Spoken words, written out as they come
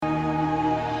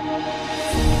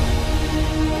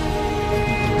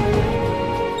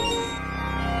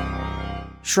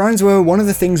Shrines were one of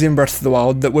the things in Breath of the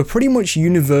Wild that were pretty much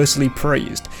universally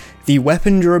praised. The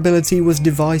weapon durability was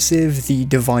divisive, the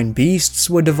divine beasts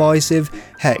were divisive,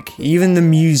 heck, even the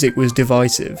music was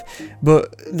divisive.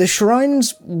 But the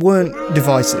shrines weren't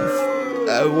divisive.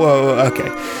 Well,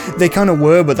 okay. They kind of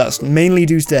were, but that's mainly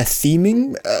due to their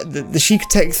theming. The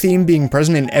Shikatek theme being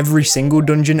present in every single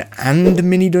dungeon and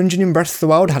mini-dungeon in Breath of the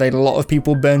Wild had a lot of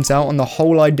people burnt out on the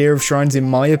whole idea of shrines in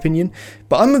my opinion,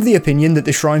 but I'm of the opinion that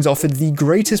the shrines offered the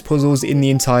greatest puzzles in the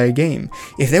entire game.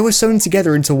 If they were sewn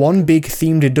together into one big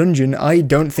themed dungeon, I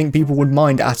don't think people would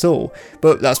mind at all,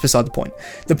 but that's beside the point.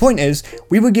 The point is,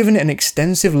 we were given an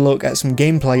extensive look at some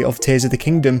gameplay of Tears of the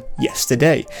Kingdom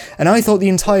yesterday, and I thought the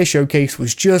entire showcase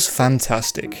was just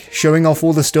fantastic, showing off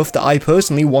all the stuff that I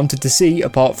personally wanted to see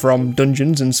apart from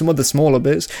dungeons and some other smaller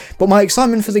bits, but my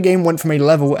excitement for the game went from a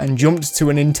level and jumped to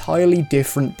an entirely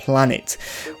different planet.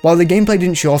 While the gameplay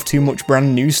didn't show off too much brand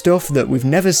new stuff that we've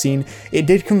never seen, it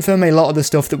did confirm a lot of the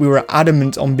stuff that we were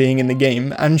adamant on being in the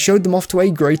game and showed them off to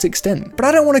a great extent. But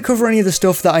I don't want to cover any of the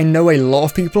stuff that I know a lot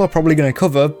of people are probably going to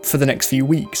cover for the next few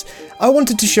weeks. I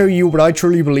wanted to show you what I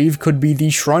truly believe could be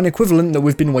the shrine equivalent that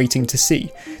we've been waiting to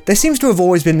see. There seems to have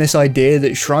always been this idea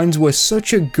that shrines were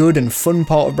such a good and fun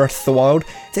part of Breath of the Wild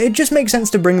that it just makes sense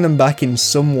to bring them back in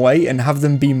some way and have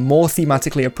them be more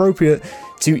thematically appropriate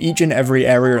to each and every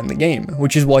area in the game,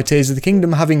 which is why Tears of the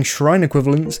Kingdom having shrine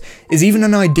equivalents is even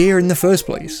an idea in the first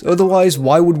place. Otherwise,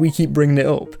 why would we keep bringing it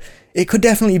up? It could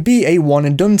definitely be a one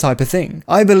and done type of thing.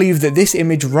 I believe that this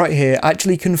image right here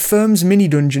actually confirms mini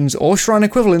dungeons or shrine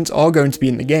equivalents are going to be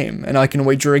in the game, and I can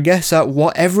wager a guess at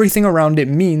what everything around it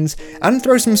means and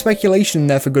throw some speculation in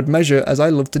there for good measure, as I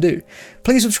love to do.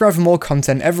 Please subscribe for more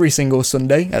content every single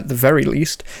Sunday, at the very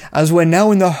least, as we're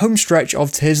now in the home stretch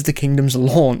of Tears of the Kingdom's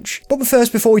launch. But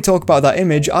first, before we talk about that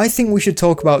image, I think we should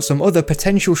talk about some other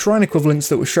potential shrine equivalents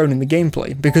that were shown in the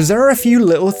gameplay, because there are a few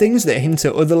little things that hint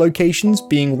at other locations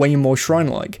being way more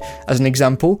shrine-like. As an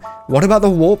example, what about the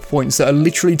warp points that are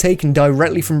literally taken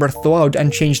directly from Breath of the Wild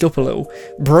and changed up a little?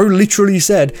 Bro literally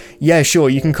said, yeah sure,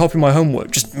 you can copy my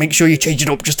homework, just make sure you change it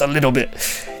up just a little bit.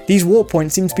 These warp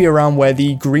points seem to be around where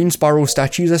the green spiral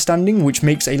statues are standing, which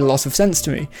makes a lot of sense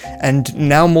to me. And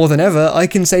now more than ever, I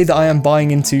can say that I am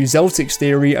buying into Zeltic's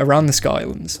theory around the Sky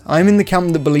Islands. I am in the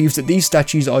camp that believes that these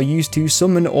statues are used to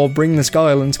summon or bring the Sky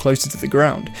Islands closer to the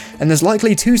ground, and there's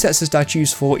likely two sets of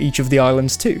statues for each of the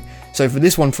islands too. So for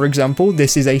this one, for example,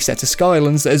 this is a set of Sky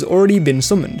Islands that has already been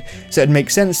summoned, so it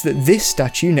makes sense that this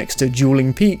statue next to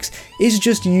Dueling Peaks is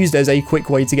just used as a quick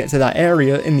way to get to that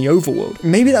area in the overworld.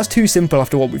 Maybe that's too simple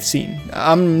after what we've seen.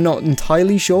 I'm not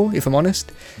entirely sure, if I'm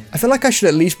honest. I feel like I should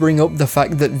at least bring up the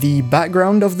fact that the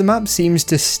background of the map seems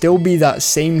to still be that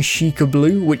same Sheikah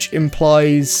blue, which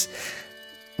implies...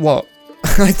 what?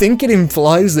 I think it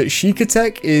implies that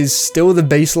Shikatek is still the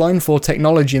baseline for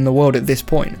technology in the world at this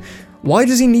point. Why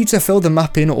does he need to fill the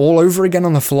map in all over again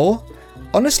on the floor?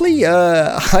 Honestly,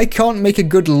 I can't make a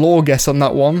good lore guess on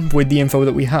that one with the info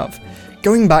that we have.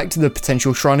 Going back to the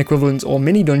potential shrine equivalents or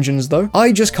mini dungeons though,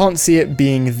 I just can't see it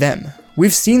being them.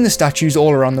 We've seen the statues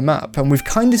all around the map, and we've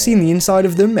kind of seen the inside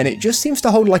of them, and it just seems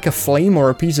to hold like a flame or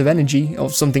a piece of energy, or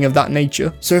something of that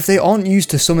nature. So if they aren't used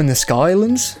to summon the Sky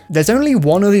Islands, there's only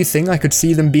one other thing I could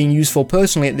see them being used for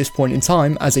personally at this point in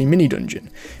time as a mini dungeon.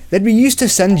 They'd be used to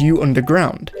send you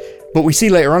underground. But we see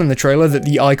later on in the trailer that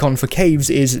the icon for caves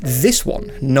is this one,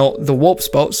 not the warp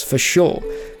spots for sure.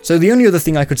 So the only other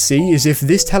thing I could see is if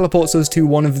this teleports us to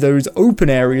one of those open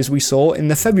areas we saw in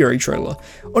the February trailer.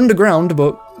 Underground,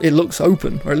 but it looks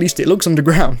open, or at least it looks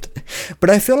underground. But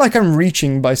I feel like I'm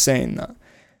reaching by saying that.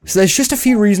 So there's just a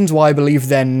few reasons why I believe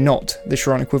they're not the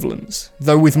shrine equivalents,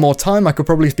 though with more time I could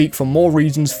probably speak for more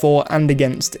reasons for and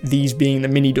against these being the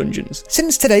mini dungeons.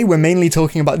 Since today we're mainly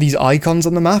talking about these icons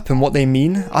on the map and what they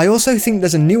mean, I also think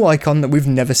there's a new icon that we've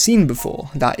never seen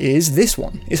before, that is this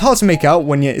one. It's hard to make out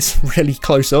when it's really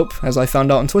close up, as I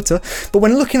found out on Twitter, but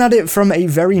when looking at it from a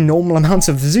very normal amount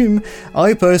of zoom,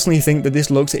 I personally think that this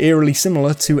looks eerily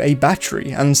similar to a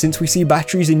battery, and since we see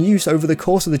batteries in use over the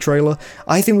course of the trailer,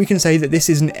 I think we can say that this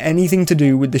isn't anything to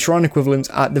do with the shrine equivalents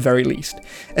at the very least,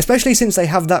 especially since they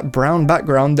have that brown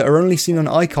background that are only seen on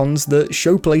icons that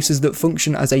show places that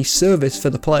function as a service for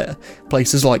the player,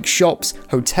 places like shops,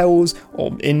 hotels,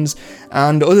 or inns,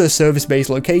 and other service-based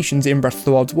locations in Breath of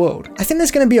the Wild's world. I think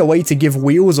there's going to be a way to give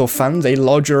wheels or fans a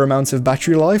larger amount of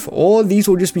battery life, or these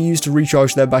will just be used to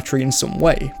recharge their battery in some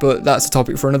way, but that's a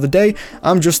topic for another day.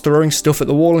 I'm just throwing stuff at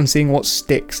the wall and seeing what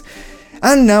sticks.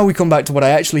 And now we come back to what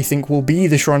I actually think will be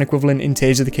the shrine equivalent in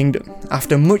Tears of the Kingdom.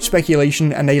 After much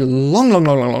speculation and a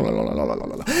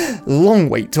long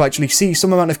wait to actually see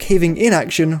some amount of caving in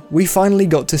action, we finally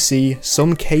got to see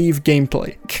some cave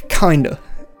gameplay. Kinda.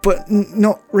 but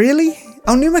not really?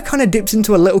 Aonuma kinda dips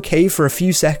into a little cave for a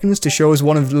few seconds to show us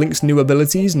one of Link's new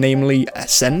abilities, namely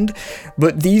Ascend,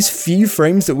 but these few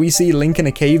frames that we see Link in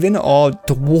a cave in are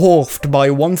dwarfed by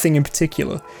one thing in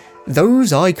particular.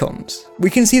 Those icons.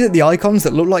 We can see that the icons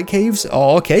that look like caves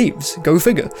are caves, go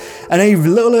figure. And a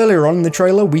little earlier on in the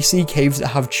trailer, we see caves that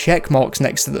have check marks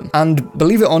next to them. And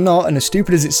believe it or not, and as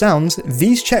stupid as it sounds,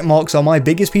 these check marks are my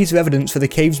biggest piece of evidence for the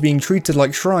caves being treated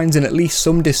like shrines in at least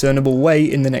some discernible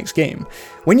way in the next game.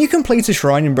 When you complete a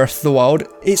shrine in Breath of the Wild,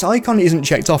 its icon isn't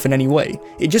checked off in any way.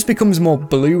 It just becomes more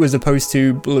blue as opposed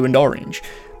to blue and orange.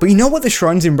 But you know what the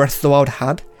shrines in Breath of the Wild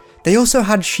had? They also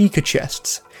had Sheikah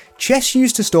chests. Chests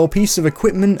used to store pieces of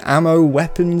equipment, ammo,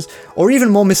 weapons, or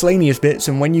even more miscellaneous bits,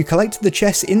 and when you collected the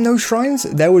chests in those shrines,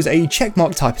 there was a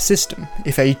checkmark type of system.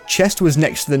 If a chest was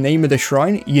next to the name of the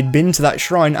shrine, you'd been to that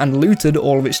shrine and looted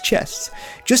all of its chests,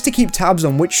 just to keep tabs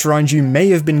on which shrines you may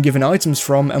have been given items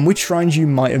from and which shrines you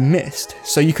might have missed,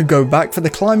 so you could go back for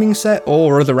the climbing set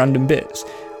or other random bits.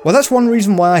 Well, that's one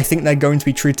reason why I think they're going to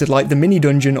be treated like the mini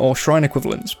dungeon or shrine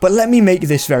equivalents, but let me make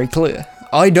this very clear.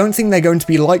 I don't think they're going to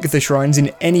be like the shrines in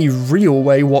any real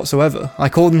way whatsoever. I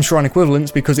call them shrine equivalents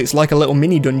because it's like a little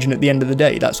mini dungeon at the end of the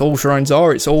day. That's all shrines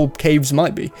are, it's all caves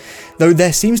might be. Though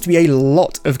there seems to be a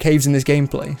lot of caves in this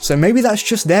gameplay, so maybe that's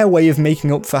just their way of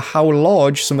making up for how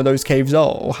large some of those caves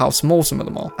are, or how small some of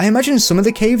them are. I imagine some of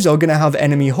the caves are going to have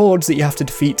enemy hordes that you have to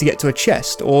defeat to get to a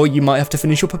chest, or you might have to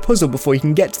finish up a puzzle before you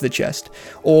can get to the chest.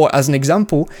 Or, as an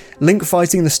example, Link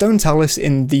fighting the Stone Talus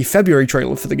in the February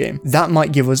trailer for the game. That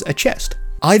might give us a chest.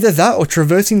 Either that or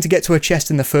traversing to get to a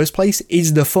chest in the first place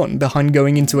is the fun behind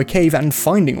going into a cave and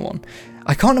finding one.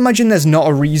 I can't imagine there's not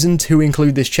a reason to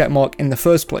include this checkmark in the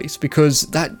first place, because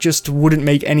that just wouldn't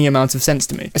make any amount of sense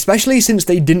to me, especially since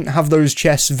they didn't have those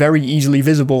chests very easily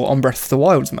visible on Breath of the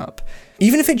Wild's map.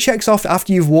 Even if it checks off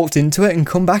after you've walked into it and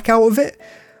come back out of it,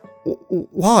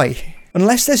 why?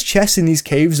 Unless there's chests in these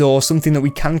caves or something that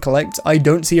we can collect, I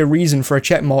don't see a reason for a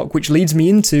checkmark, which leads me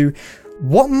into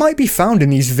what might be found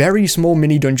in these very small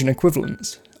mini dungeon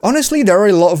equivalents. Honestly, there are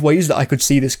a lot of ways that I could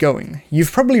see this going.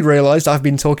 You've probably realised I've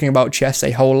been talking about chests a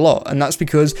whole lot, and that's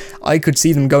because I could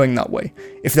see them going that way.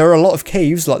 If there are a lot of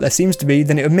caves, like there seems to be,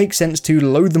 then it would make sense to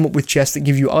load them up with chests that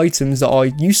give you items that are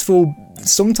useful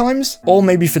sometimes, or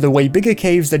maybe for the way bigger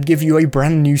caves they'd give you a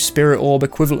brand new spirit orb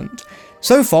equivalent.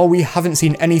 So far, we haven't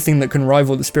seen anything that can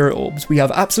rival the spirit orbs. We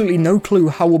have absolutely no clue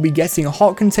how we'll be getting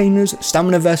heart containers,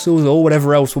 stamina vessels, or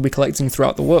whatever else we'll be collecting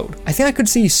throughout the world. I think I could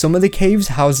see some of the caves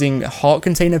housing heart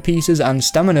container pieces and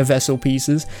stamina vessel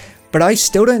pieces, but I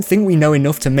still don't think we know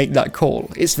enough to make that call.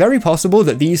 It's very possible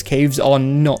that these caves are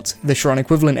not the shrine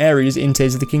equivalent areas in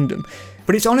Tears of the Kingdom,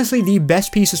 but it's honestly the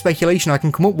best piece of speculation I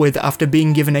can come up with after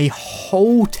being given a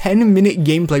whole 10-minute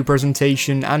gameplay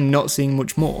presentation and not seeing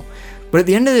much more. But at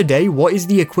the end of the day, what is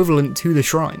the equivalent to the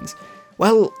shrines?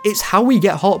 Well, it's how we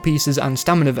get heart pieces and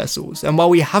stamina vessels, and while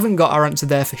we haven't got our answer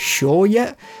there for sure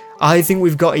yet, I think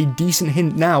we've got a decent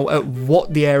hint now at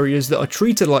what the areas that are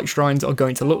treated like shrines are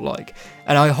going to look like,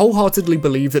 and I wholeheartedly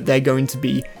believe that they're going to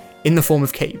be in the form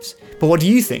of caves. But what do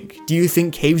you think? Do you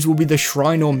think caves will be the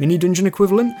shrine or mini dungeon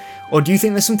equivalent? Or do you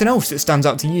think there's something else that stands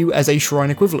out to you as a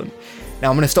shrine equivalent? Now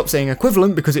I'm going to stop saying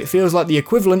equivalent because it feels like the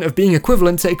equivalent of being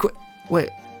equivalent to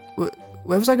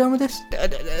where was I going with this?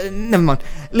 Never mind.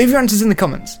 Leave your answers in the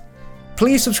comments.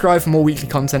 Please subscribe for more weekly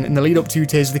content in the lead up to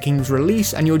Tears of the Kingdom's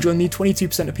release, and you'll join the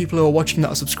 22% of people who are watching that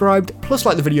are subscribed. Plus,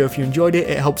 like the video if you enjoyed it,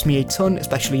 it helps me a ton,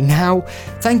 especially now.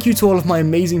 Thank you to all of my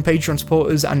amazing Patreon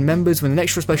supporters and members, with an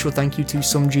extra special thank you to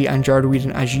Sumji and Jared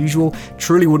Whedon as usual.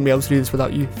 Truly wouldn't be able to do this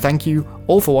without you. Thank you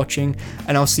all for watching,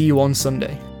 and I'll see you on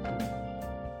Sunday.